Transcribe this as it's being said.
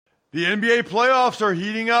The NBA playoffs are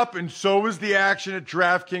heating up, and so is the action at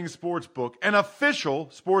DraftKings Sportsbook, an official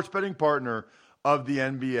sports betting partner of the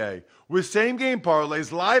NBA. With same-game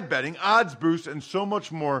parlays, live betting, odds boosts, and so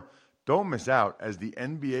much more, don't miss out as the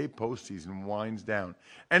NBA postseason winds down.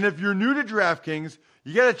 And if you're new to DraftKings,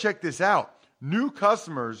 you got to check this out. New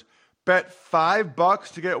customers bet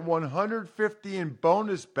 $5 to get $150 in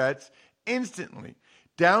bonus bets instantly.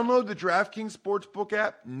 Download the DraftKings Sportsbook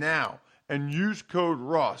app now and use code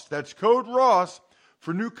Ross. That's code Ross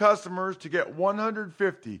for new customers to get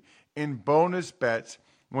 $150 in bonus bets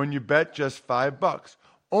when you bet just $5.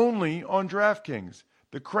 Only on DraftKings.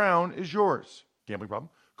 The crown is yours. Gambling problem?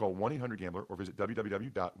 Call 1-800-GAMBLER or visit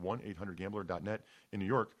www.1800gambler.net. In New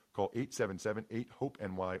York, call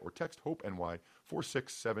 877-8-HOPE-NY or text HOPE-NY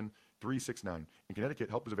 467-369. In Connecticut,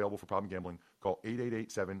 help is available for problem gambling. Call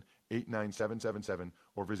 888-7-897-7777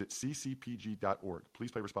 or visit ccpg.org. Please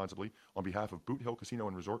play responsibly on behalf of Boot Hill Casino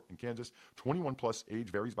and Resort in Kansas. 21 plus, age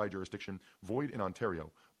varies by jurisdiction. Void in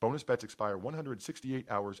Ontario. Bonus bets expire 168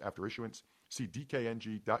 hours after issuance. See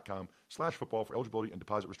dkng.com/football for eligibility and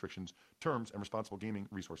deposit restrictions, terms, and responsible gaming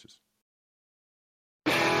resources.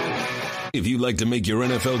 If you'd like to make your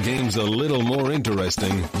NFL games a little more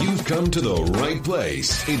interesting, you've come to the right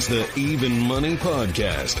place. It's the Even Money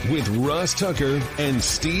Podcast with Ross Tucker and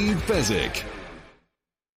Steve Fezzik.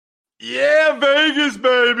 Yeah, Vegas,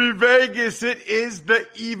 baby, Vegas. It is the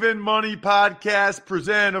Even Money Podcast,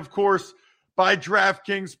 presented, of course, by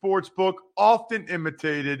DraftKings Sportsbook, often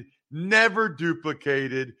imitated, never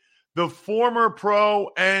duplicated. The former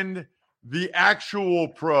pro and the actual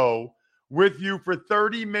pro with you for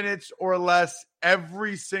 30 minutes or less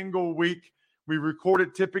every single week. We record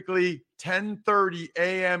it typically 10:30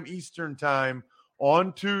 a.m. Eastern time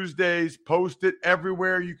on Tuesdays. Post it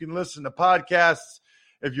everywhere you can listen to podcasts.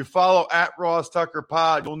 If you follow at Ross Tucker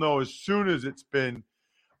Pod, you'll know as soon as it's been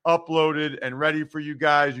uploaded and ready for you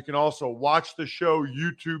guys. You can also watch the show,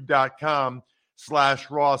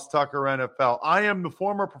 youtube.com/Ross Tucker NFL. I am the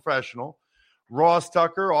former professional, Ross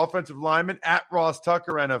Tucker, offensive lineman at Ross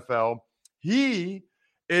Tucker NFL. He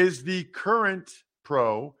is the current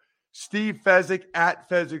pro, Steve Fezzik at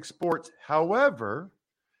Fezzik Sports. However,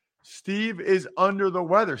 Steve is under the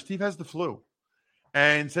weather. Steve has the flu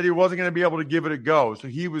and said he wasn't going to be able to give it a go. So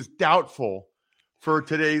he was doubtful for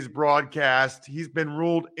today's broadcast. He's been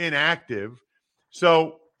ruled inactive.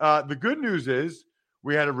 So the good news is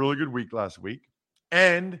we had a really good week last week,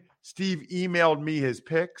 and Steve emailed me his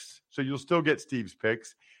picks. So you'll still get Steve's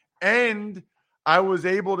picks. And I was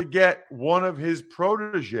able to get one of his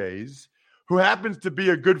proteges, who happens to be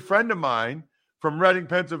a good friend of mine from Reading,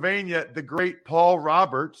 Pennsylvania, the great Paul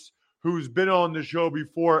Roberts, who's been on the show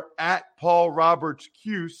before, at Paul Roberts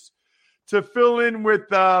Cuse, to fill in with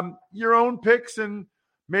your own picks and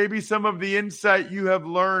maybe some of the insight you have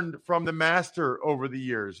learned from the master over the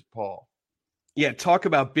years, Paul. Yeah, talk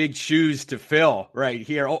about big shoes to fill right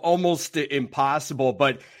here. Almost impossible,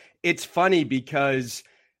 but it's funny because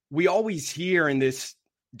we always hear in this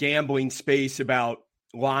gambling space about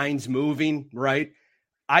lines moving, right?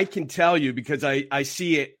 I can tell you, because I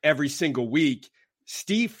see it every single week,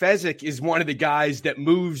 Steve Fezzik is one of the guys that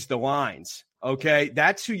moves the lines, okay?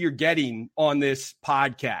 That's who you're getting on this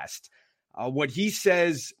podcast. What he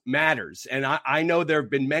says matters. And I know there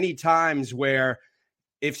have been many times where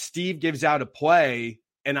if Steve gives out a play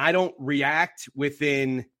and I don't react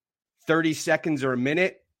within 30 seconds or a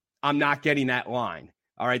minute, I'm not getting that line.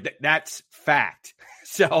 All right, that's fact.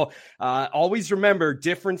 So always remember,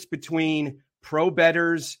 difference between pro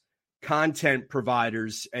bettors, content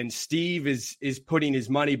providers, and Steve is putting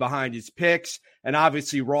his money behind his picks. And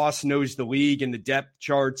obviously Ross knows the league and the depth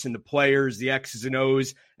charts and the players, the X's and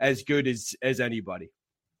O's, as good as anybody.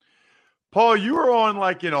 Paul, you were on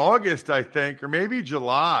like in August, I think, or maybe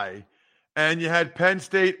July, and you had Penn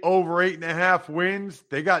State over 8.5 wins.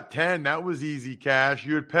 They got 10. That was easy cash.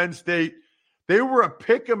 You had Penn State. They were a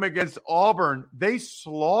pick 'em against Auburn. They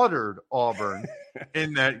slaughtered Auburn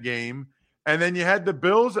in that game. And then you had the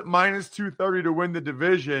Bills at minus 230 to win the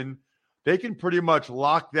division. They can pretty much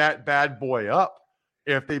lock that bad boy up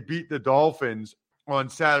if they beat the Dolphins on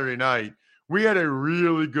Saturday night. We had a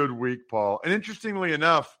really good week, Paul. And interestingly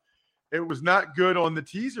enough, it was not good on the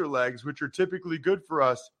teaser legs, which are typically good for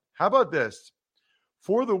us. How about this?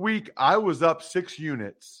 For the week, I was up 6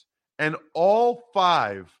 units, and all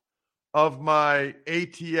 5 of my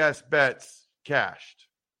ATS bets cashed.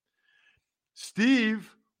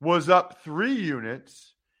 Steve was up 3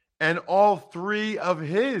 units, and all 3 of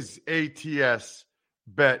his ATS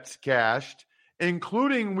bets cashed,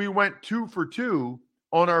 including we went 2 for 2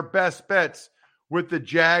 on our best bets with the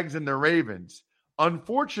Jags and the Ravens.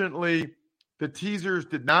 Unfortunately, the teasers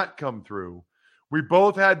did not come through. We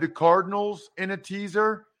both had the Cardinals in a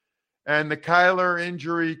teaser, and the Kyler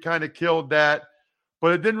injury kind of killed that.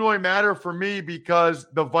 But it didn't really matter for me because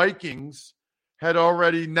the Vikings had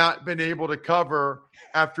already not been able to cover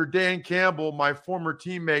after Dan Campbell, my former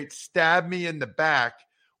teammate, stabbed me in the back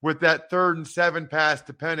with that 3rd and 7 pass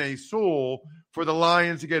to Penei Sewell for the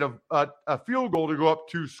Lions to get a field goal to go up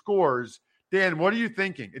 2 scores. Dan, what are you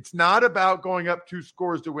thinking? It's not about going up 2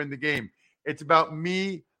 scores to win the game. It's about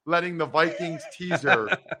me letting the Vikings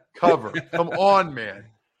teaser cover. Come on, man.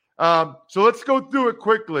 So let's go through it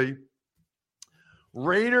quickly.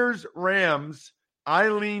 Raiders, Rams. I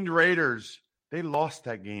leaned Raiders. They lost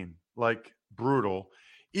that game. Like, brutal.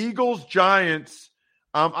 Eagles, Giants.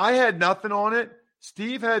 I had nothing on it.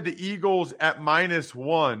 Steve had the Eagles at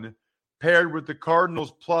 -1 paired with the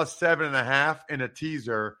Cardinals plus 7.5 in a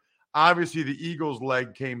teaser. Obviously, the Eagles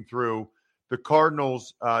leg came through. The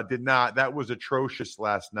Cardinals did not. That was atrocious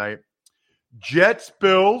last night. Jets,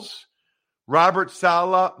 Bills. Robert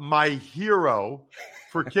Saleh, my hero,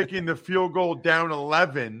 for kicking the field goal down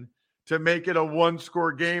 11 to make it a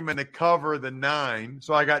 1-score game and to cover the 9.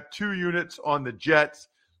 So I got 2 units on the Jets.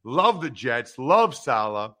 Love the Jets. Love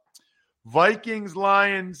Saleh. Vikings,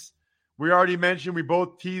 Lions. We already mentioned we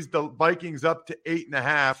both teased the Vikings up to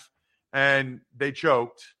 8.5, and they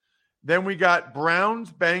choked. Then we got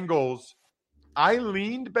Browns, Bengals. I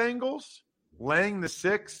leaned Bengals, laying the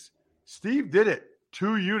 6. Steve did it,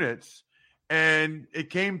 2 units, and it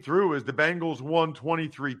came through as the Bengals won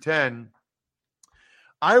 23-10.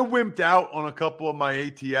 I wimped out on a couple of my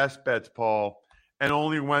ATS bets, Paul, and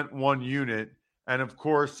only went 1 unit. And, of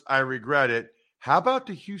course, I regret it. How about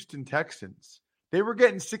the Houston Texans? They were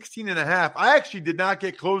getting 16.5. I actually did not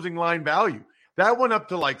get closing line value. That went up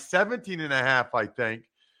to like 17.5, I think.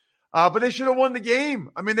 But they should have won the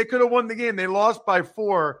game. I mean, they could have won the game. They lost by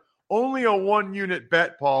 4. Only a 1-unit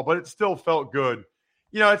bet, Paul, but it still felt good.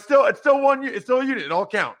 You know, it's still one. It's still a unit. It all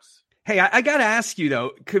counts. Hey, I got to ask you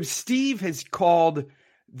though, because Steve has called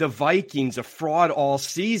the Vikings a fraud all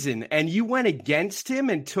season, and you went against him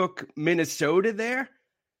and took Minnesota there.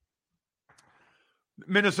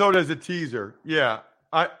 Minnesota is a teaser. Yeah.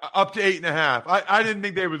 Up to 8.5. I didn't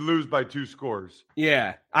think they would lose by 2 scores.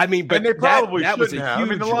 Yeah. I mean, but and they probably that shouldn't was a have. huge I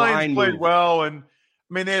mean, the Lions played move. well, and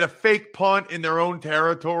I mean, they had a fake punt in their own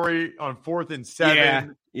territory on 4th and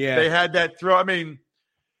 7. Yeah. They had that throw. I mean,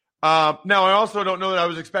 now I also don't know that I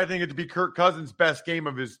was expecting it to be Kirk Cousins' best game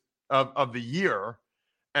of the year,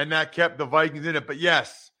 and that kept the Vikings in it. But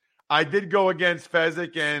yes, I did go against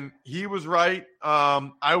Fezzik, and he was right.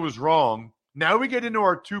 I was wrong. Now we get into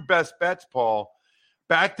our 2 best bets, Paul.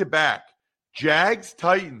 Back to back. Jags,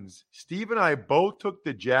 Titans. Steve and I both took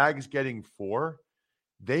the Jags getting 4.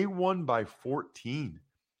 They won by 14.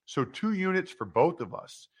 So 2 units for both of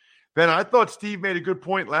us. Then I thought Steve made a good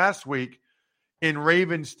point last week in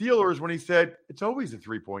Ravens Steelers when he said it's always a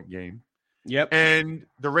 3-point game. Yep. And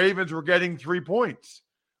the Ravens were getting 3 points.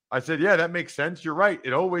 I said, yeah, that makes sense. You're right.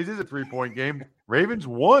 It always is a 3-point game. Ravens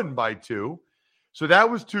won by 2. So that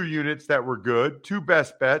was 2 units that were good. 2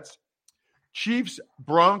 best bets. Chiefs,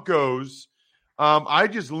 Broncos. I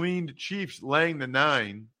just leaned Chiefs laying the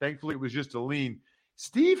 9. Thankfully, it was just a lean.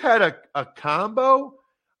 Steve had a combo.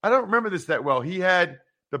 I don't remember this that well. He had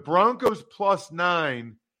the Broncos plus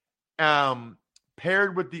 9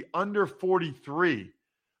 paired with the under 43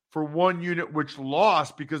 for 1 unit, which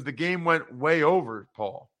lost because the game went way over,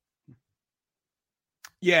 Paul.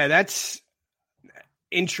 Yeah, that's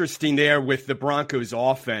interesting there with the Broncos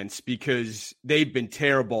offense because they've been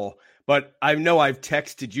terrible. But I know I've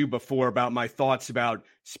texted you before about my thoughts about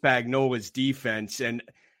Spagnuolo's defense, and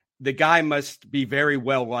the guy must be very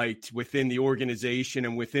well liked within the organization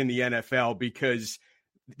and within the NFL because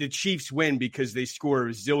the Chiefs win because they score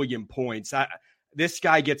a zillion points. This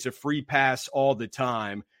guy gets a free pass all the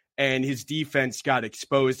time, and his defense got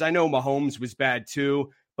exposed. I know Mahomes was bad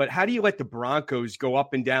too, but how do you let the Broncos go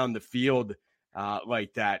up and down the field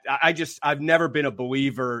like that? I've never been a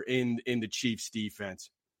believer in the Chiefs defense.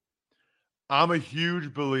 I'm a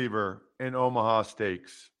huge believer in Omaha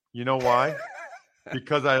Steaks. You know why?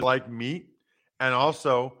 Because I like meat, and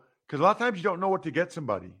also because a lot of times you don't know what to get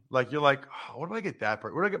somebody. Like you're like, oh, what do I get that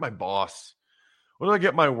part? What do I get my boss? What do I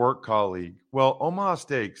get my work colleague? Well, Omaha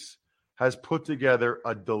Steaks has put together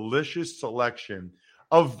a delicious selection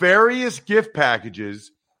of various gift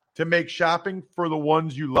packages to make shopping for the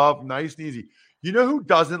ones you love nice and easy. You know who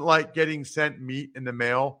doesn't like getting sent meat in the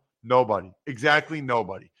mail? Nobody. Exactly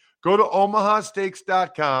nobody. Go to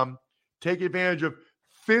omahasteaks.com. Take advantage of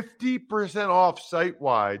 50% off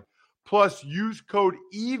site-wide, plus use code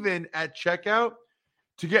EVEN at checkout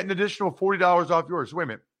to get an additional $40 off yours. Wait a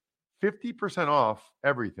minute. 50% off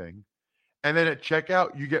everything. And then at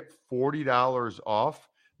checkout, you get $40 off.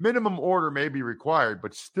 Minimum order may be required,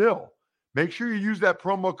 but still, make sure you use that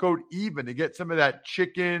promo code EVEN to get some of that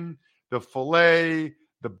chicken, the filet,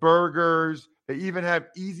 the burgers. They even have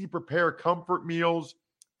easy prepare comfort meals.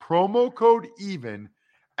 Promo code EVEN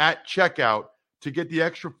at checkout to get the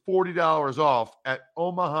extra $40 off at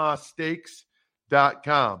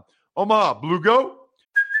omahasteaks.com. Omaha Blue Goat.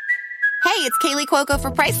 Hey, it's Kaylee Cuoco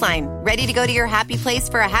for Priceline. Ready to go to your happy place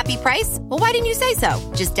for a happy price? Well, why didn't you say so?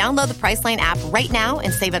 Just download the Priceline app right now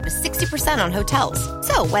and save up to 60% on hotels.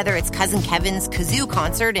 So whether it's Cousin Kevin's Kazoo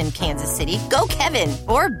Concert in Kansas City, go Kevin,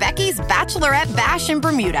 or Becky's Bachelorette Bash in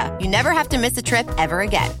Bermuda, you never have to miss a trip ever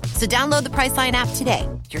again. So download the Priceline app today.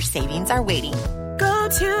 Your savings are waiting. Go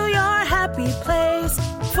to your happy place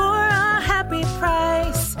for a happy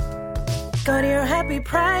price. Go to your happy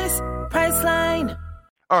price, Priceline.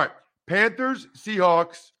 All right. Panthers,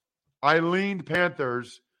 Seahawks. I leaned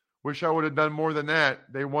Panthers. Wish I would have done more than that.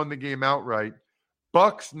 They won the game outright.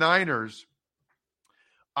 Bucks, Niners.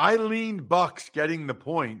 I leaned Bucks getting the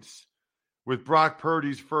points with Brock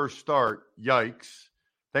Purdy's first start. Yikes.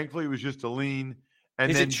 Thankfully, it was just a lean.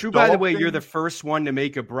 And is then it true, by the way, you're the first one to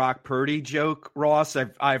make a Brock Purdy joke, Ross?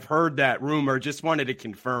 I've heard that rumor. Just wanted to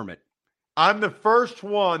confirm it. I'm the first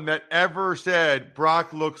one that ever said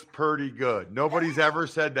Brock looks pretty good. Nobody's ever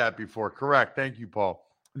said that before. Correct. Thank you, Paul.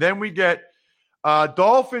 Then we get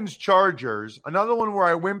Dolphins, Chargers, another one where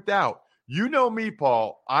I wimped out. You know me,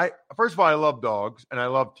 Paul. First of all, I love dogs and I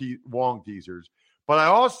love Wong teasers, but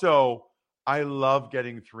I love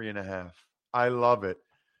getting 3.5. I love it,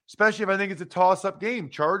 especially if I think it's a toss-up game.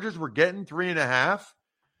 Chargers were getting 3.5.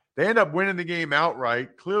 They end up winning the game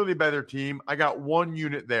outright. Clearly better team. I got 1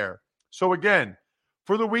 unit there. So again,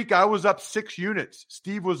 for the week, I was up 6 units.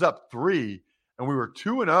 Steve was up 3, and we were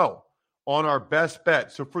 2-0 on our best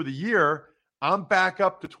bet. So for the year, I'm back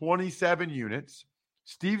up to 27 units.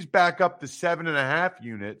 Steve's back up to 7.5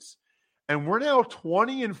 units. And we're now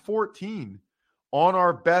 20-14 on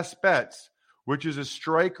our best bets, which is a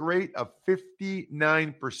strike rate of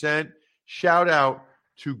 59%. Shout out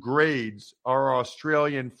to Grades, our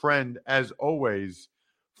Australian friend, as always,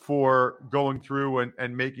 for going through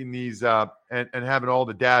and making these and having all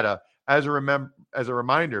the data. As a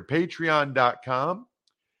reminder,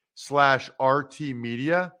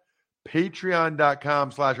 patreon.com/RTmedia,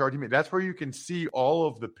 patreon.com/RTmedia. That's where you can see all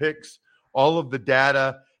of the picks, all of the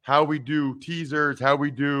data, how we do teasers, how we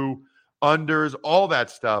do unders, all that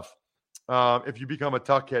stuff. If you become a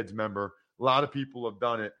Tuckheads member, a lot of people have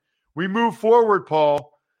done it. We move forward,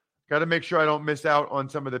 Paul. Got to make sure I don't miss out on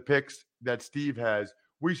some of the picks that Steve has.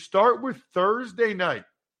 We start with Thursday night.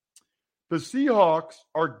 The Seahawks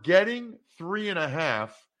are getting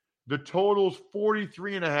 3.5. The total's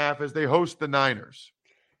 43.5 as they host the Niners.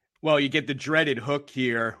 Well, you get the dreaded hook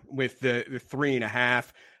here with the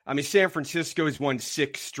 3.5. I mean, San Francisco has won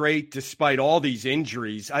 6 straight despite all these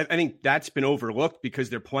injuries. I think that's been overlooked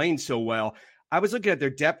because they're playing so well. I was looking at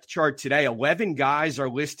their depth chart today. 11 guys are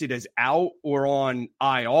listed as out or on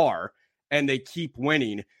IR, and they keep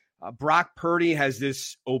winning. Brock Purdy has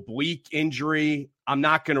this oblique injury. I'm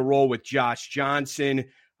not going to roll with Josh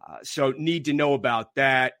Johnson, so need to know about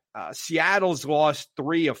that. Seattle's lost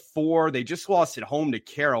 3 of 4. They just lost at home to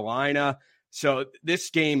Carolina. So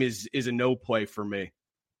this game is a no play for me.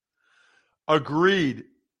 Agreed.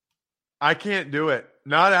 I can't do it.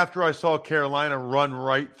 Not after I saw Carolina run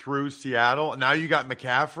right through Seattle. Now you got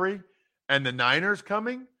McCaffrey and the Niners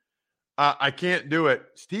coming. I can't do it.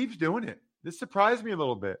 Steve's doing it. This surprised me a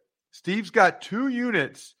little bit. Steve's got 2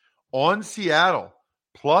 units on Seattle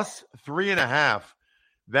plus 3.5.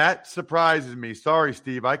 That surprises me. Sorry,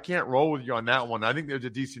 Steve. I can't roll with you on that one. I think there's a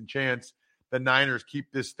decent chance the Niners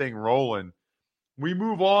keep this thing rolling. We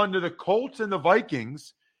move on to the Colts and the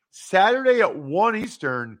Vikings. Saturday at 1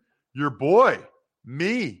 Eastern, your boy,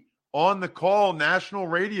 me, on the call, national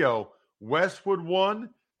radio, Westwood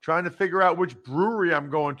One, trying to figure out which brewery I'm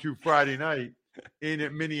going to Friday night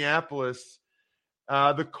in Minneapolis.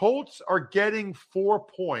 The Colts are getting 4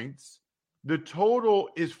 points. The total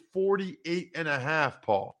is 48.5,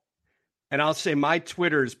 Paul. And I'll say my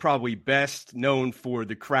Twitter is probably best known for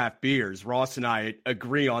the craft beers. Ross and I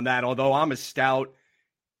agree on that. Although I'm a stout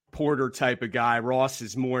porter type of guy, Ross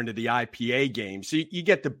is more into the IPA game. So you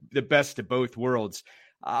get the best of both worlds.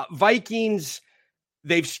 Vikings,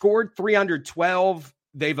 they've scored 312.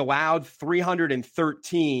 They've allowed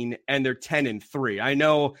 313, and they're 10-3. I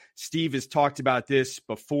know Steve has talked about this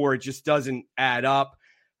before. It just doesn't add up.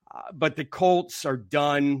 But the Colts are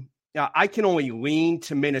done. Now, I can only lean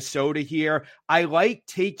to Minnesota here. I like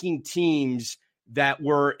taking teams that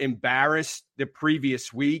were embarrassed the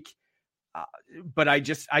previous week. But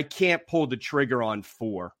I can't pull the trigger on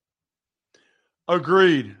 4.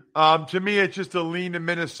 Agreed. To me, it's just a lean to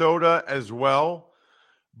Minnesota as well.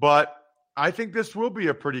 But I think this will be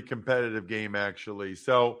a pretty competitive game, actually.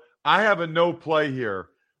 So I have a no play here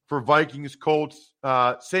for Vikings Colts.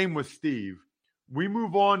 Same with Steve. We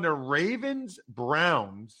move on to Ravens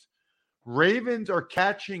Browns. Ravens are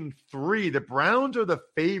catching 3. The Browns are the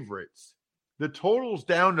favorites. The total's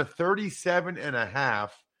down to 37.5.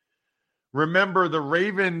 Remember, the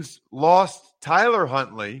Ravens lost Tyler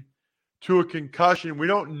Huntley to a concussion. We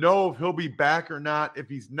don't know if he'll be back or not. If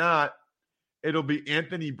he's not, it'll be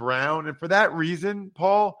Anthony Brown. And for that reason,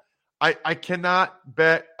 Paul, I cannot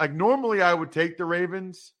bet. Like, normally I would take the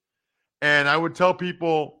Ravens, and I would tell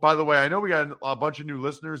people, by the way, I know we got a bunch of new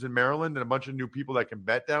listeners in Maryland and a bunch of new people that can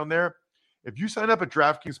bet down there. If you sign up at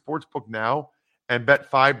DraftKings Sportsbook now and bet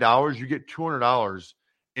 $5, you get $200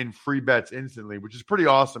 in free bets instantly, which is pretty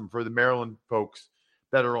awesome for the Maryland folks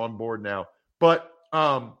that are on board now. But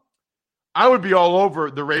I would be all over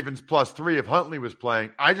the Ravens +3 if Huntley was playing.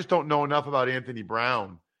 I just don't know enough about Anthony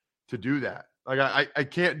Brown to do that. Like, I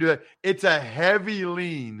can't do that. It's a heavy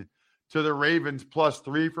lean to the Ravens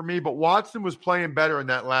 +3 for me, but Watson was playing better in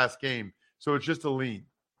that last game, so it's just a lean.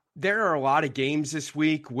 There are a lot of games this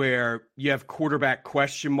week where you have quarterback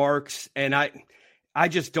question marks, and I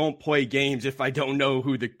just don't play games if I don't know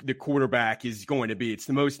who the quarterback is going to be. It's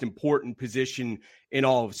the most important position in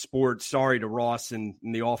all of sports. Sorry to Ross and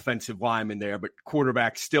the offensive lineman there, but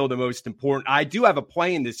quarterback's still the most important. I do have a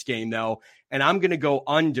play in this game, though, and I'm going to go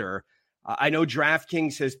under. I know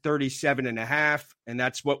DraftKings says 37.5, and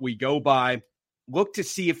that's what we go by. Look to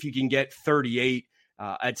see if you can get 38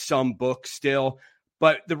 at some book still.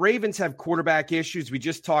 But the Ravens have quarterback issues. We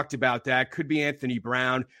just talked about that. Could be Anthony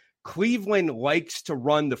Brown. Cleveland likes to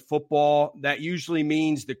run the football. That usually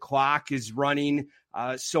means the clock is running.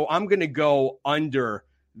 So I'm going to go under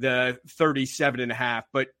the 37.5,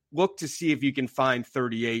 but look to see if you can find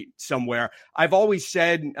 38 somewhere. I've always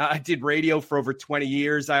said, I did radio for over 20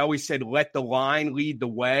 years. I always said, let the line lead the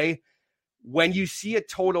way. When you see a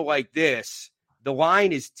total like this, the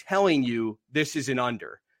line is telling you this is an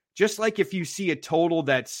under. Just like if you see a total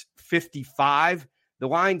that's 55, the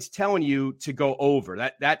line's telling you to go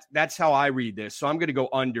over. That's how I read this. So I'm going to go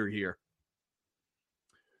under here.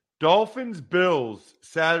 Dolphins Bills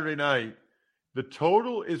Saturday night. The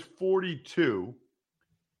total is 42.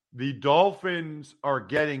 The Dolphins are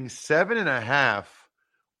getting 7.5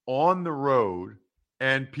 on the road.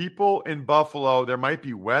 And people in Buffalo, there might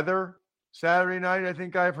be weather Saturday night, I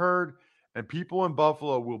think I've heard. And people in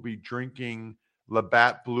Buffalo will be drinking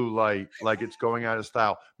Labatt Blue Light like it's going out of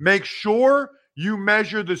style. Make sure you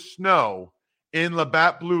measure the snow in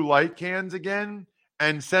Labatt Blue Light cans again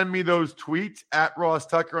and send me those tweets at Ross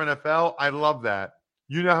Tucker NFL. I love that.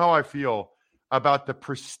 You know how I feel about the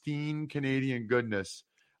pristine Canadian goodness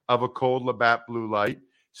of a cold Labatt Blue Light.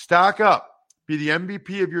 Stock up. Be the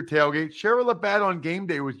MVP of your tailgate. Share a Labatt on game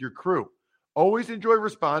day with your crew. Always enjoy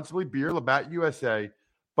responsibly. Beer, Labatt USA,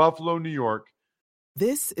 Buffalo, New York.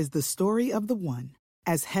 This is the story of the one.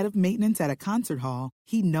 As head of maintenance at a concert hall,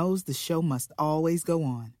 he knows the show must always go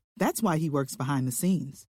on. That's why he works behind the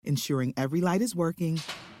scenes, ensuring every light is working,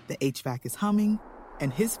 the HVAC is humming,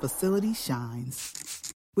 and his facility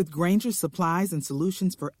shines. With Grainger's supplies and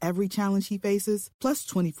solutions for every challenge he faces, plus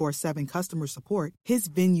 24/7 customer support, his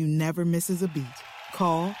venue never misses a beat.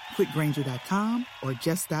 Call quickgrainger.com or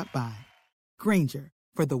just stop by. Grainger,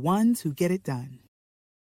 for the ones who get it done.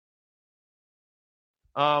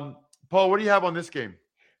 Paul, what do you have on this game?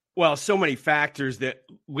 Well, so many factors that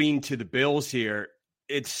lean to the Bills here.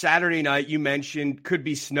 It's Saturday night. You mentioned could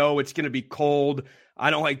be snow. It's going to be cold. I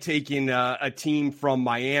don't like taking a team from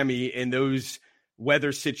Miami in those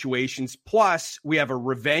weather situations. Plus, we have a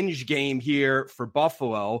revenge game here for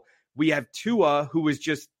Buffalo. We have Tua, who was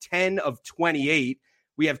just 10 of 28.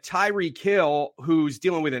 We have Tyreek Hill, who's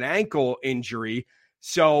dealing with an ankle injury.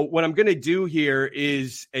 So what I'm going to do here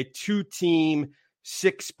is a 2-team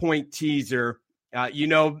 6-point teaser.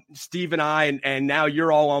 Steve and I, and now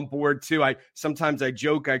you're all on board too. Sometimes I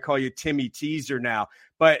joke, I call you Timmy Teaser now,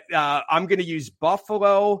 but I'm going to use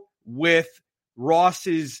Buffalo with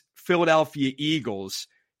Ross's Philadelphia Eagles,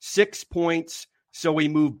 6 points. So we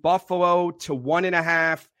move Buffalo to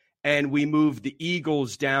 1.5, and we move the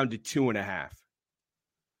Eagles down to 2.5.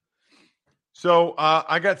 So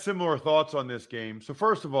I got similar thoughts on this game. So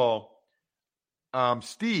first of all,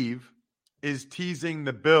 Steve is teasing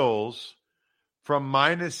the Bills from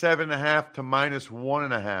 -7.5 to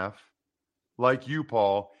 -1.5, like you,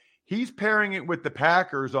 Paul. He's pairing it with the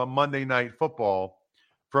Packers on Monday Night Football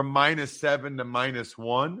from -7 to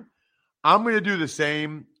 -1. I'm going to do the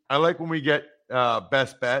same. I like when we get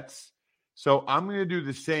best bets. So I'm going to do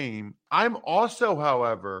the same. I'm also,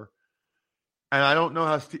 however, and I don't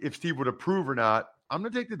know if Steve would approve or not, I'm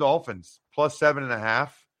going to take the Dolphins plus 7.5.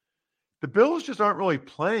 The Bills just aren't really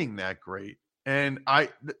playing that great. And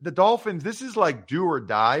the Dolphins, this is like do or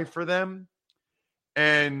die for them.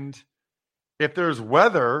 And if there's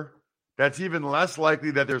weather, that's even less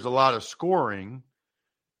likely that there's a lot of scoring.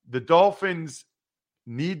 The Dolphins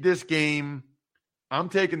need this game. I'm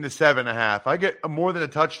taking the 7.5. I get more than a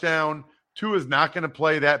touchdown. Tua is not going to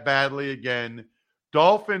play that badly again.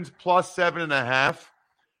 Dolphins plus 7.5.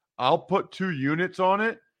 I'll put 2 units on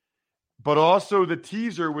it. But also the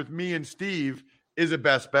teaser with me and Steve is a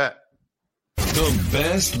best bet. The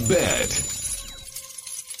best bet.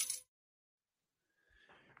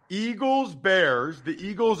 Eagles, Bears. The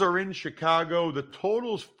Eagles are in Chicago. The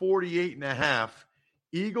total's 48.5.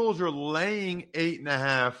 Eagles are laying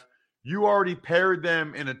 8.5. You already paired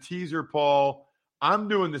them in a teaser, Paul. I'm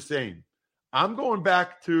doing the same. I'm going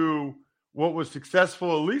back to what was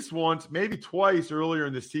successful at least once, maybe twice earlier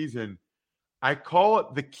in the season. I call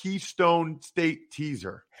it the Keystone State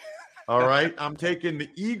teaser. All right. I'm taking the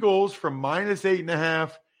Eagles from minus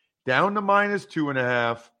 8.5 down to minus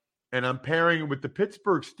 2.5. And I'm pairing it with the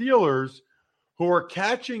Pittsburgh Steelers, who are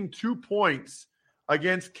catching 2 points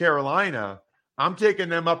against Carolina. I'm taking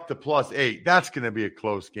them up to plus 8. That's going to be a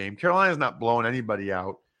close game. Carolina's not blowing anybody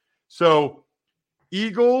out. So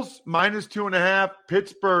Eagles minus 2.5,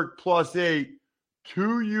 Pittsburgh plus 8,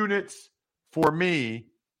 2 units for me.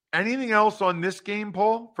 Anything else on this game,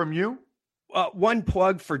 Paul, from you? One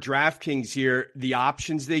plug for DraftKings here, the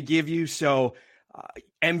options they give you. So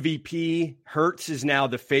MVP Hurts is now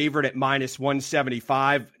the favorite at minus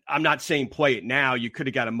 175. I'm not saying play it now. You could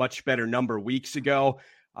have got a much better number weeks ago.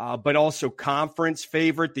 But also conference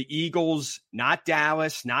favorite, the Eagles, not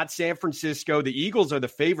Dallas, not San Francisco. The Eagles are the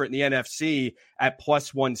favorite in the NFC at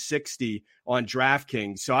plus 160 on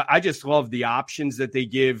DraftKings. So I just love the options that they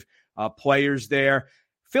give players there.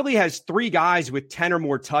 Philly has 3 guys with 10 or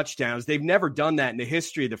more touchdowns. They've never done that in the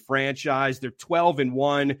history of the franchise. They're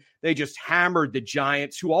 12-1. They just hammered the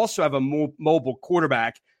Giants, who also have a mobile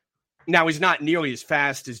quarterback. Now, he's not nearly as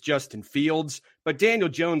fast as Justin Fields, but Daniel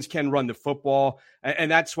Jones can run the football, and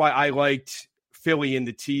that's why I liked Philly in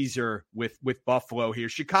the teaser with Buffalo here.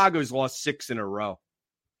 Chicago's lost 6 in a row.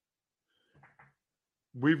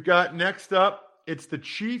 We've got next up, it's the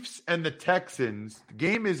Chiefs and the Texans. The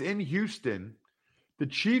game is in Houston. The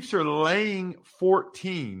Chiefs are laying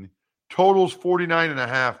 14. Totals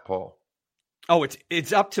 49.5, Paul. Oh,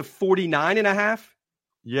 it's up to 49.5?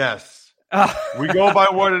 Yes. We go by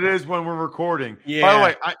what it is when we're recording. Yeah. By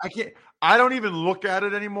the way, I don't even look at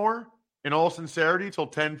it anymore, in all sincerity, till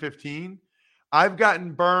 10:15. I've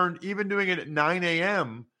gotten burned, even doing it at 9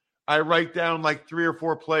 a.m. I write down like 3 or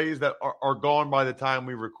 4 plays that are gone by the time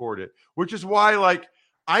we record it, which is why,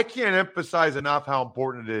 I can't emphasize enough how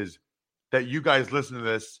important it is that you guys listen to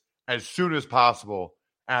this as soon as possible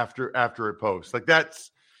after it posts. That's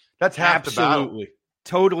half the battle. Absolutely.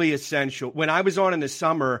 Totally essential. When I was on in the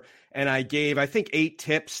summer and I gave, I think, 8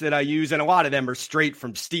 tips that I use, and a lot of them are straight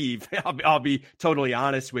from Steve. I'll be totally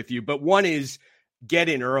honest with you. But one is get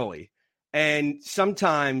in early. And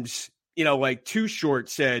sometimes, Too Short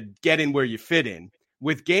said, get in where you fit in.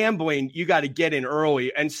 With gambling, you got to get in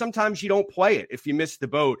early. And sometimes you don't play it if you miss the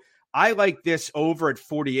boat. I like this over at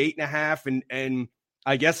 48.5, and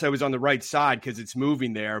I guess I was on the right side because it's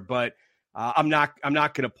moving there, but I'm not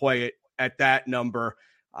going to play it at that number.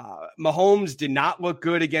 Mahomes did not look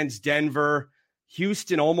good against Denver.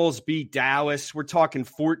 Houston almost beat Dallas. We're talking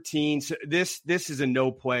 14. So this is a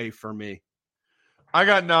no play for me. I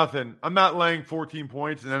got nothing. I'm not laying 14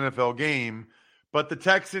 points in an NFL game, but the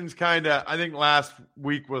Texans I think last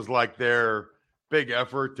week was like their big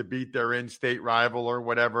effort to beat their in-state rival or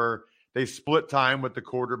whatever. They split time with the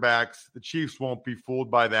quarterbacks. The Chiefs won't be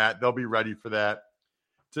fooled by that. They'll be ready for that.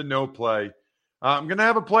 It's a no play. I'm going to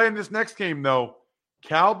have a play in this next game, though.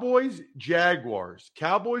 Cowboys, Jaguars.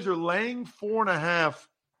 Cowboys are laying 4.5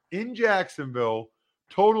 in Jacksonville.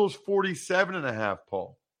 Totals 47.5,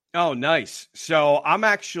 Paul. Oh, nice. So I'm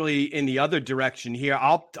actually in the other direction here.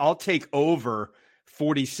 I'll take over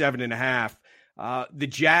 47.5. The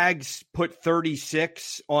Jags put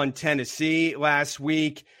 36 on Tennessee last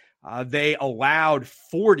week. They allowed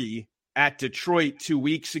 40 at Detroit 2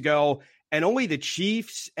 weeks ago. And only the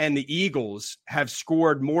Chiefs and the Eagles have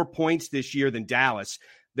scored more points this year than Dallas.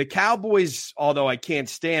 The Cowboys, although I can't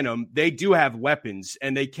stand them, they do have weapons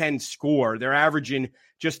and they can score. They're averaging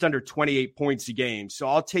just under 28 points a game. So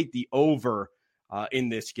I'll take the over in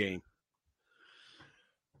this game.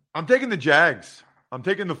 I'm taking the Jags. I'm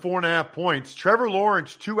taking the 4.5 points. Trevor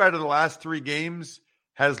Lawrence, 2 out of the last 3 games,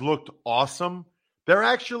 has looked awesome. They're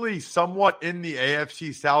actually somewhat in the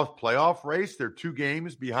AFC South playoff race. They're 2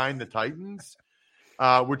 games behind the Titans,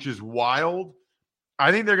 which is wild.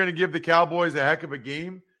 I think they're going to give the Cowboys a heck of a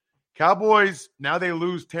game. Cowboys, now they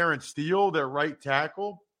lose Terrence Steele, their right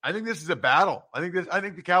tackle. I think this is a battle. I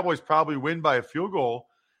think the Cowboys probably win by a field goal,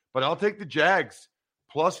 but I'll take the Jags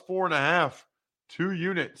plus 4.5, 2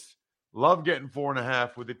 units. Love getting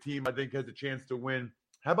 4.5 with a team I think has a chance to win.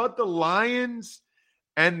 How about the Lions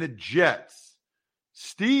and the Jets?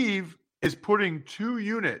 Steve is putting 2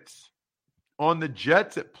 units on the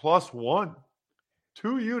Jets at plus 1.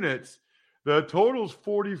 2 units. The total's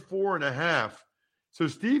 44.5. So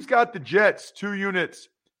Steve's got the Jets, 2 units,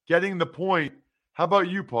 getting the point. How about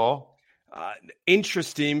you, Paul?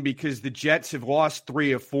 Interesting, because the Jets have lost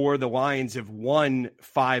 3 of 4. The Lions have won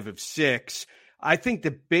 5 of 6. I think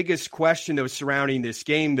the biggest question, though, surrounding this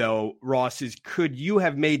game, though, Ross, is could you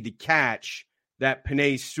have made the catch that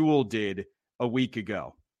Penei Sewell did a week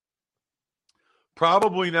ago?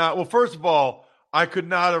 Probably not. Well, first of all, I could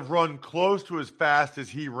not have run close to as fast as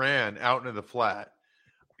he ran out into the flat.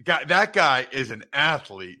 That guy is an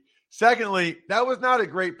athlete. Secondly, that was not a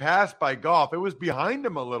great pass by Goff. It was behind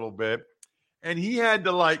him a little bit, and he had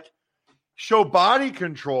to, show body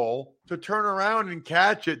control to turn around and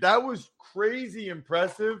catch it. That was crazy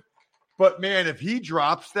impressive. But, man, if he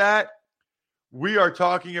drops that, we are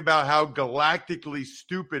talking about how galactically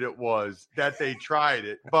stupid it was that they tried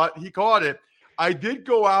it. But he caught it. I did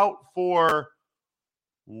go out for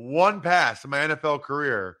 1 pass in my NFL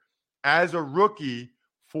career as a rookie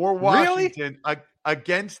for Washington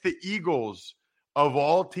against the Eagles of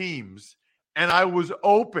all teams, and I was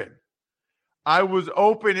open. I was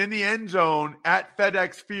open in the end zone at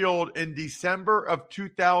FedEx Field in December of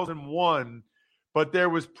 2001, but there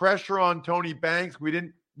was pressure on Tony Banks. We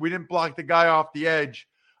didn't block the guy off the edge.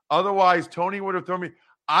 Otherwise, Tony would have thrown me.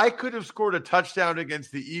 I could have scored a touchdown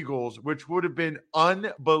against the Eagles, which would have been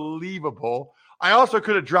unbelievable. I also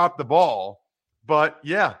could have dropped the ball, but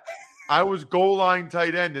yeah, I was goal line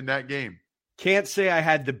tight end in that game. Can't say I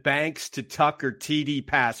had the Banks to Tucker TD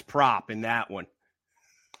pass prop in that one.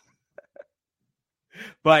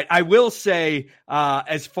 But I will say,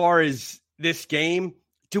 as far as this game,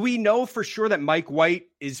 do we know for sure that Mike White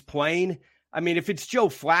is playing? I mean, if it's Joe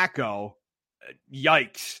Flacco,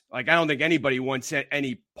 yikes. I don't think anybody wants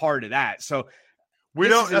any part of that. So we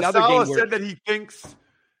don't. Saleh said that he thinks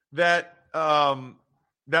that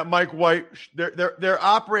that Mike White, they're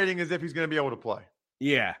operating as if he's going to be able to play.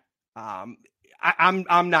 Yeah.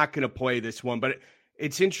 I'm not going to play this one, but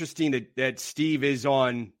it's interesting that Steve is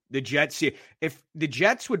on the Jets here. If the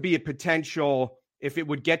Jets would be a potential, if it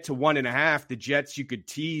would get to 1.5, the Jets you could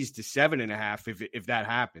tease to 7.5 if that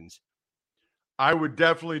happens. I would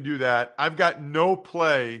definitely do that. I've got no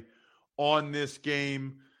play on this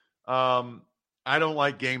game. I don't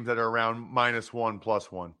like games that are around -1,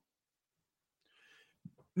 +1.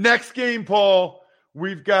 Next game, Paul,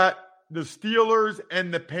 we've got the Steelers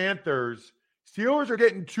and the Panthers. Steelers are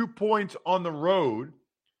getting 2 points on the road.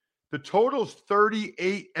 The total's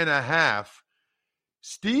 38.5.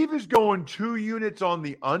 Steve is going 2 units on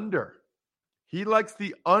the under. He likes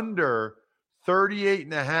the under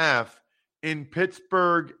 38.5 in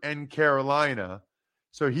Pittsburgh and Carolina.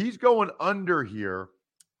 So he's going under here.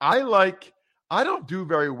 I don't do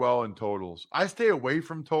very well in totals. I stay away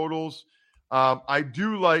from totals. I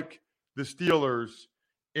do like the Steelers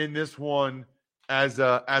in this one as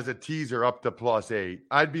a teaser up to +8.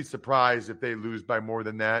 I'd be surprised if they lose by more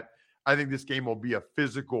than that. I think this game will be a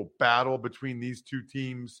physical battle between these 2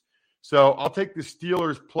 teams. So I'll take the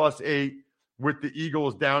Steelers +8 with the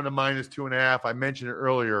Eagles down to -2.5. I mentioned it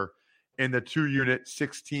earlier in the 2-unit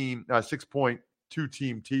 6.2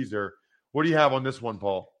 team teaser. What do you have on this one,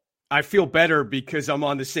 Paul? I feel better because I'm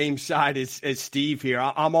on the same side as Steve here.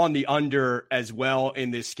 I'm on the under as well in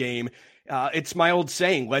this game. It's my old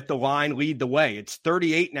saying, let the line lead the way. It's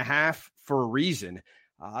 38.5 for a reason.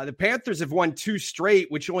 The Panthers have won 2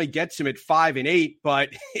 straight, which only gets them at 5-8,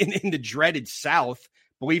 but in the dreaded South,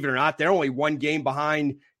 believe it or not, they're only 1 game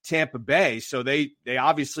behind Tampa Bay. So they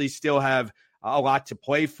obviously still have a lot to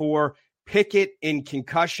play for. Pickett in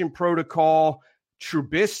concussion protocol.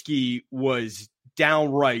 Trubisky was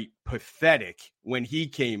downright pathetic when he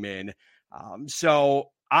came in.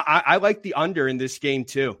 So I like the under in this game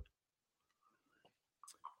too.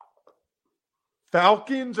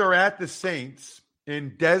 Falcons are at the Saints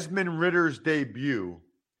in Desmond Ritter's debut.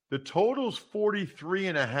 The total's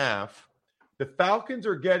 43.5. The Falcons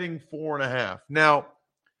are getting 4.5. Now,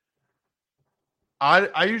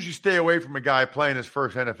 I usually stay away from a guy playing his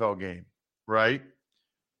first NFL game, right?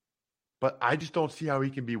 but I just don't see how he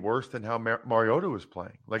can be worse than how Mariota was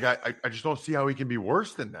playing. Like, I just don't see how he can be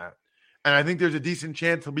worse than that. And I think there's a decent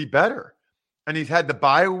chance he'll be better. And he's had the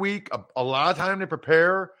bye week, a lot of time to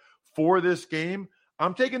prepare for this game.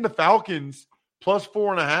 I'm taking the Falcons plus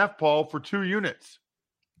 4.5, Paul, for 2 units.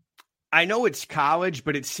 I know it's college,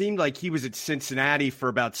 but it seemed like he was at Cincinnati for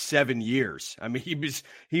about 7 years. I mean,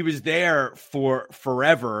 he was there for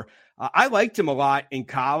forever. I liked him a lot in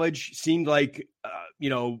college. Seemed like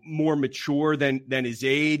more mature than his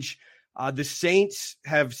age. The Saints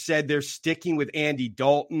have said they're sticking with Andy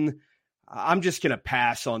Dalton. I'm just going to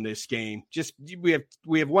pass on this game. Just we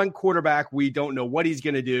have one quarterback. We don't know what he's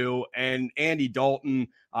going to do, and Andy Dalton,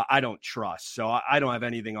 I don't trust. So I don't have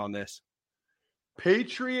anything on this.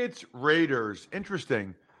 Patriots, Raiders.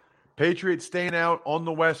 Interesting. Patriots staying out on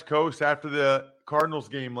the West Coast after the Cardinals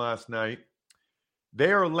game last night.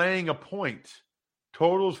 They are laying a point.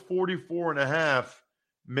 Totals 44.5.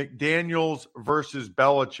 McDaniels versus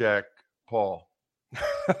Belichick, Paul.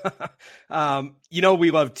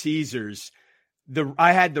 We love teasers.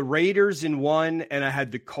 I had the Raiders in one and I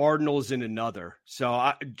had the Cardinals in another. So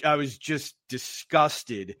I was just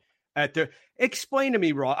disgusted at the. Explain to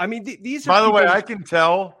me, Raw. I mean, these are. By the way, I can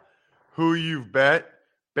tell who you've bet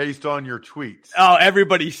based on your tweets. Oh,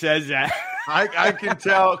 everybody says that. I can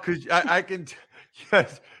tell because I can.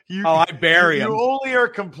 Yes, I bury them. You only are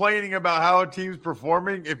complaining about how a team's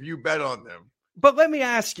performing if you bet on them. But let me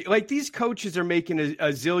ask you, like, these coaches are making a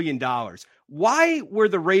zillion dollars. Why were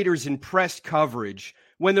the Raiders in press coverage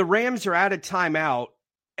when the Rams are out of timeout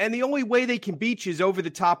and the only way they can beat you is over the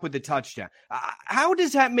top with the touchdown? How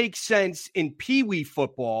does that make sense in Pee Wee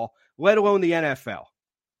football, let alone the NFL?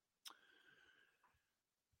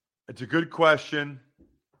 It's a good question.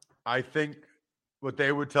 I think what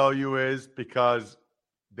they would tell you is because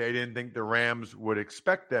they didn't think the Rams would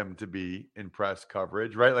expect them to be in press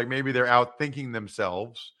coverage, right? Like maybe they're outthinking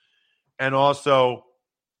themselves. And also,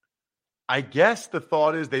 I guess the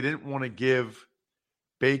thought is they didn't want to give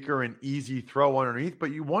Baker an easy throw underneath,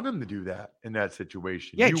 but you want him to do that in that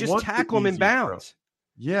situation. Yeah, you just tackle him in bounds.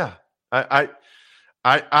 Yeah. I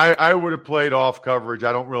would have played off coverage.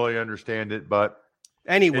 I don't really understand it, but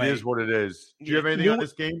anyway, it is what it is. Do you have anything on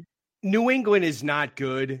this game? New England is not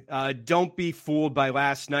good. Don't be fooled by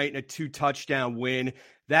last night in a 2-touchdown win.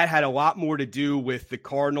 That had a lot more to do with the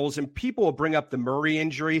Cardinals, and people will bring up the Murray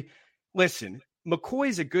injury. Listen,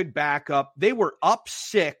 McCoy's a good backup. They were up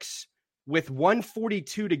 6 with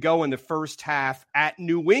 1:42 to go in the first half at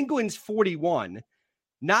New England's 41.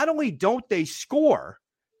 Not only don't they score,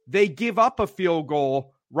 they give up a field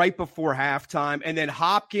goal right before halftime, and then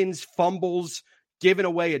Hopkins fumbles, giving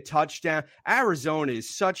away a touchdown. Arizona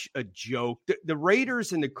is such a joke. The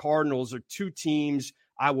Raiders and the Cardinals are 2 teams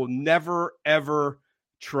I will never, ever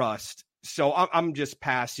trust. So I'm just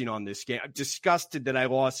passing on this game. I'm disgusted that I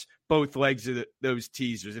lost both legs of those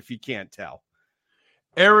teasers, if you can't tell.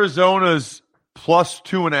 Arizona's plus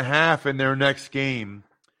 2.5 in their next game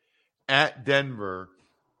at Denver.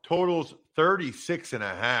 Totals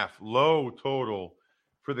 36.5. Low total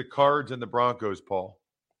for the Cards and the Broncos, Paul.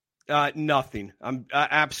 Nothing. I'm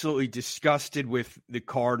absolutely disgusted with the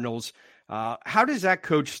Cardinals. How does that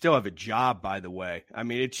coach still have a job, by the way? I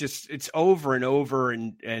mean, it's over and over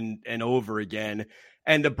and over again.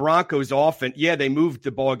 And the Broncos often, they moved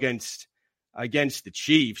the ball against the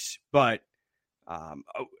Chiefs, but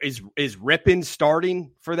is Rippon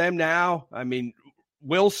starting for them now? I mean,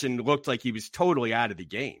 Wilson looked like he was totally out of the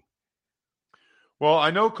game. Well,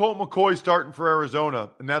 I know Colt McCoy's starting for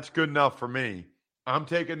Arizona, and that's good enough for me. I'm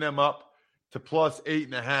taking them up to plus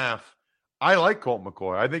 8.5. I like Colt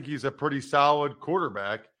McCoy. I think he's a pretty solid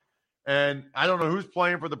quarterback. And I don't know who's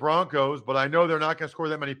playing for the Broncos, but I know they're not going to score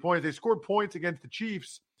that many points. They scored points against the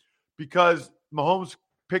Chiefs because Mahomes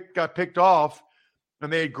got picked off,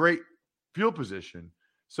 and they had great field position.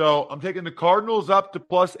 So I'm taking the Cardinals up to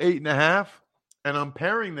plus 8.5, and I'm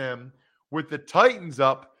pairing them with the Titans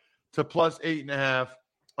up to plus 8.5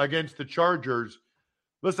 against the Chargers.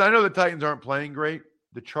 Listen, I know the Titans aren't playing great.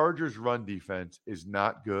 The Chargers' run defense is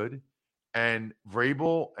not good. And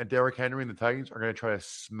Vrabel and Derrick Henry and the Titans are going to try to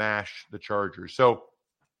smash the Chargers. So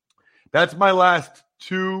that's my last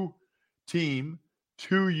 2-team,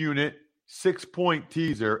 2-unit, 6-point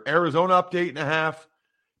teaser. Arizona up to 8.5.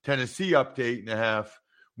 Tennessee up to 8.5.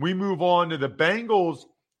 We move on to the Bengals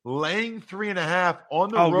laying 3.5 on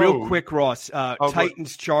the road. Real quick, Ross.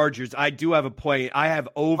 Titans, Chargers. I do have a play. I have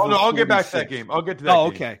over. I'll get back to that game. I'll get to that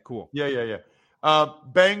game. Okay, cool. Yeah.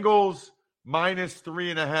 Bengals minus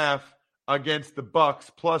 3.5 against the Bucks,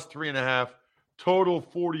 plus 3.5. Total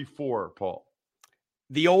 44, Paul.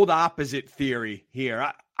 The old opposite theory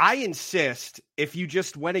here. I insist if you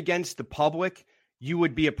just went against the public, you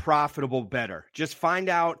would be a profitable bettor. Just find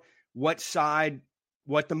out what side,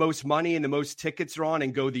 what the most money and the most tickets are on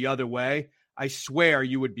and go the other way. I swear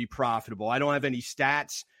you would be profitable. I don't have any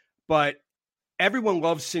stats, but everyone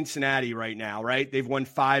loves Cincinnati right now, right? They've won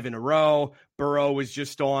 5 in a row. Burrow was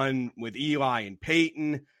just on with Eli and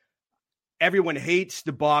Peyton. Everyone hates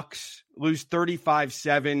the Bucs, lose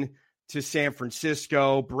 35-7 to San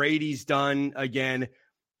Francisco. Brady's done again.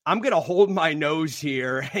 I'm going to hold my nose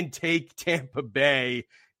here and take Tampa Bay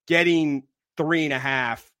getting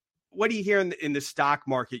 3.5. What do you hear in the stock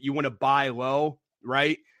market? You want to buy low,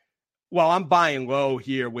 right? Well, I'm buying low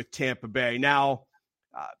here with Tampa Bay. Now,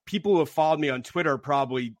 people who have followed me on Twitter are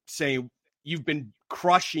probably saying you've been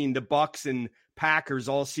crushing the Bucs and Packers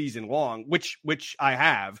all season long, which I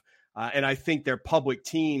have. And I think they're public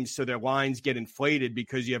teams, so their lines get inflated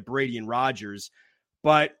because you have Brady and Rodgers.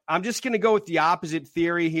 But I'm just going to go with the opposite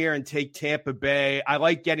theory here and take Tampa Bay. I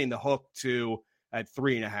like getting the hook, too, at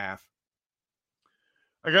 3.5.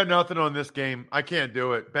 I got nothing on this game. I can't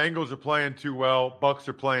do it. Bengals are playing too well. Bucs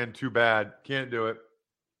are playing too bad. Can't do it.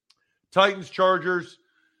 Titans, Chargers.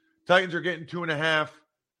 Titans are getting 2.5.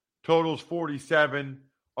 Total's 47.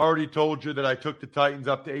 Already told you that I took the Titans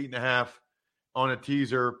up to 8.5 on a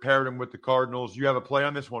teaser, paired them with the Cardinals. You have a play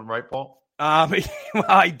on this one, right, Paul? Well,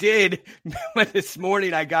 I did, but this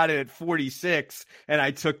morning I got it at 46 and I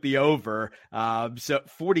took the over. So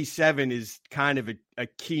 47 is kind of a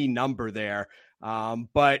key number there. But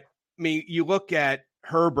I mean, you look at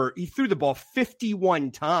Herbert, he threw the ball 51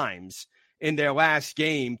 times in their last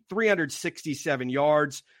game, 367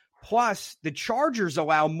 yards. Plus, the Chargers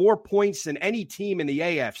allow more points than any team in the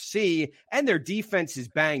AFC, and their defense is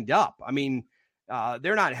banged up. I mean,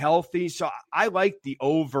 they're not healthy. So I like the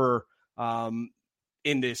over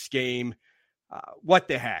in this game. What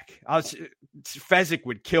the heck? Fezzik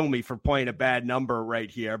would kill me for playing a bad number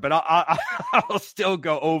right here, but I'll still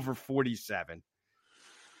go over 47.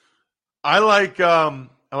 I like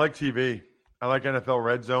TV. I like NFL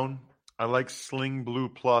Red Zone. I like Sling Blue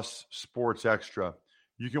Plus Sports Extra.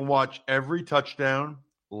 You can watch every touchdown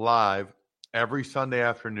live every Sunday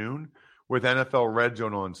afternoon with NFL Red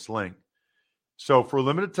Zone on Sling. So for a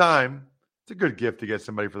limited time, it's a good gift to get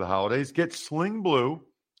somebody for the holidays. Get Sling Blue,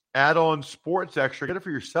 add on Sports Extra, get it for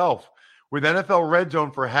yourself with NFL Red Zone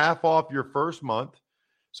for half off your first month.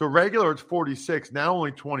 So regular, it's 46, now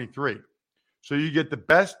only 23. So you get the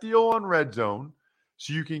best deal on Red Zone,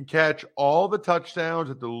 so you can catch all the touchdowns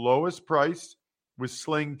at the lowest price with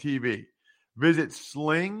Sling TV. Visit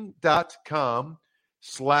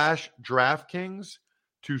sling.com/DraftKings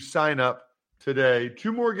to sign up today.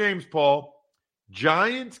 2 more games, Paul.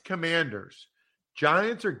 Giants, Commanders.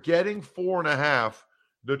 Giants are getting 4.5.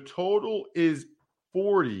 The total is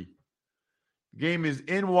 40. The game is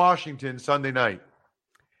in Washington Sunday night.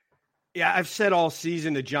 Yeah, I've said all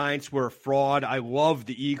season the Giants were a fraud. I love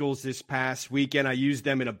the Eagles this past weekend. I used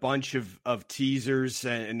them in a bunch of teasers,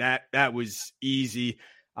 and that was easy.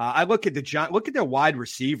 I look at the Giants. Look at their wide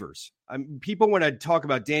receivers. People want to talk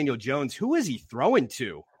about Daniel Jones. Who is he throwing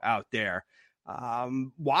to out there?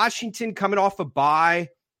 Washington coming off a bye.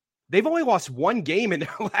 They've only lost 1 game in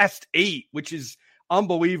their last 8, which is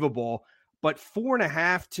unbelievable. But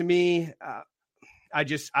 4.5 to me,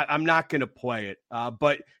 I'm not going to play it.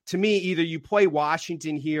 But to me, either you play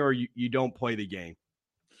Washington here or you don't play the game.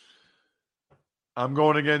 I'm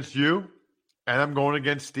going against you, and I'm going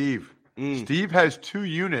against Steve. Steve has 2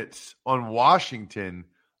 units on Washington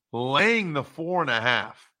laying the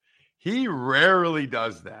 4.5. He rarely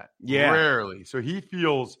does that. Yeah. Rarely. So he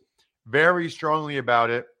feels very strongly about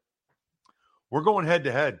it. We're going head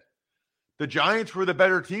to head. The Giants were the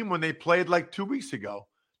better team when they played like 2 weeks ago.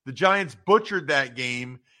 The Giants butchered that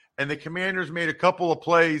game, and the Commanders made a couple of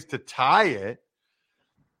plays to tie it.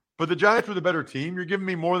 But the Giants were the better team. You're giving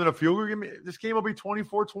me more than a field goal. This game will be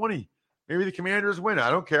 24-20. Maybe the Commanders win. I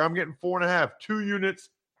don't care. I'm getting 4.5. 2 units,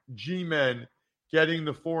 G-Men getting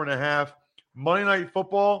the 4.5. Monday Night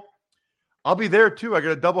Football, I'll be there too. I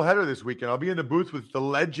got a doubleheader this weekend. I'll be in the booth with the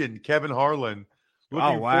legend, Kevin Harlan.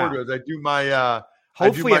 Looking forward to it as I do my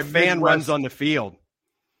hopefully a fan Midwest. runs on the field.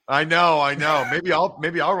 I know. Maybe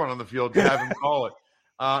I'll run on the field to have him call it.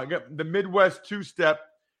 I got the Midwest 2-step.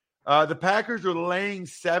 The Packers are laying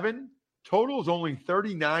 7. Total is only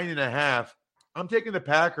 39.5. I'm taking the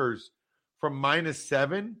Packers from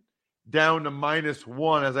 -7 down to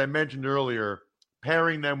 -1, as I mentioned earlier,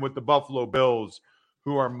 pairing them with the Buffalo Bills,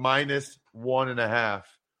 who are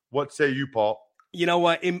 -1.5. What say you, Paul? You know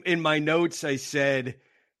what? In my notes, I said,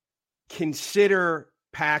 consider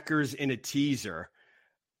Packers in a teaser.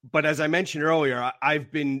 But as I mentioned earlier,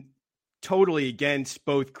 I've been totally against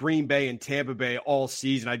both Green Bay and Tampa Bay all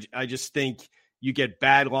season. I just think you get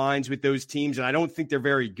bad lines with those teams, and I don't think they're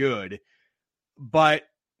very good. But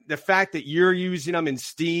the fact that you're using them and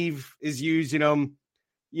Steve is using them,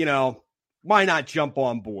 why not jump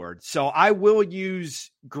on board? So I will use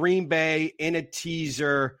Green Bay in a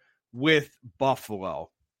teaser with Buffalo,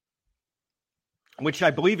 which I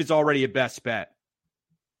believe is already a best bet.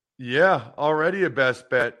 Yeah, already a best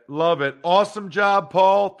bet. Love it. Awesome job,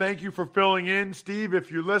 Paul. Thank you for filling in. Steve,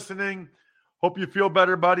 if you're listening, hope you feel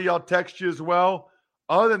better, buddy. I'll text you as well.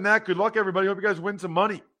 Other than that, good luck, everybody. Hope you guys win some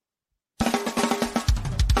money.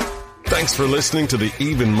 Thanks for listening to the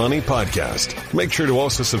Even Money Podcast. Make sure to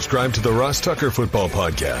also subscribe to the Ross Tucker Football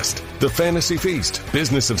Podcast, The Fantasy Feast,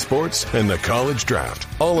 Business of Sports, and The College Draft.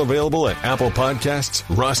 All available at Apple Podcasts,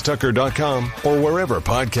 rosstucker.com, or wherever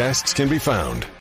podcasts can be found.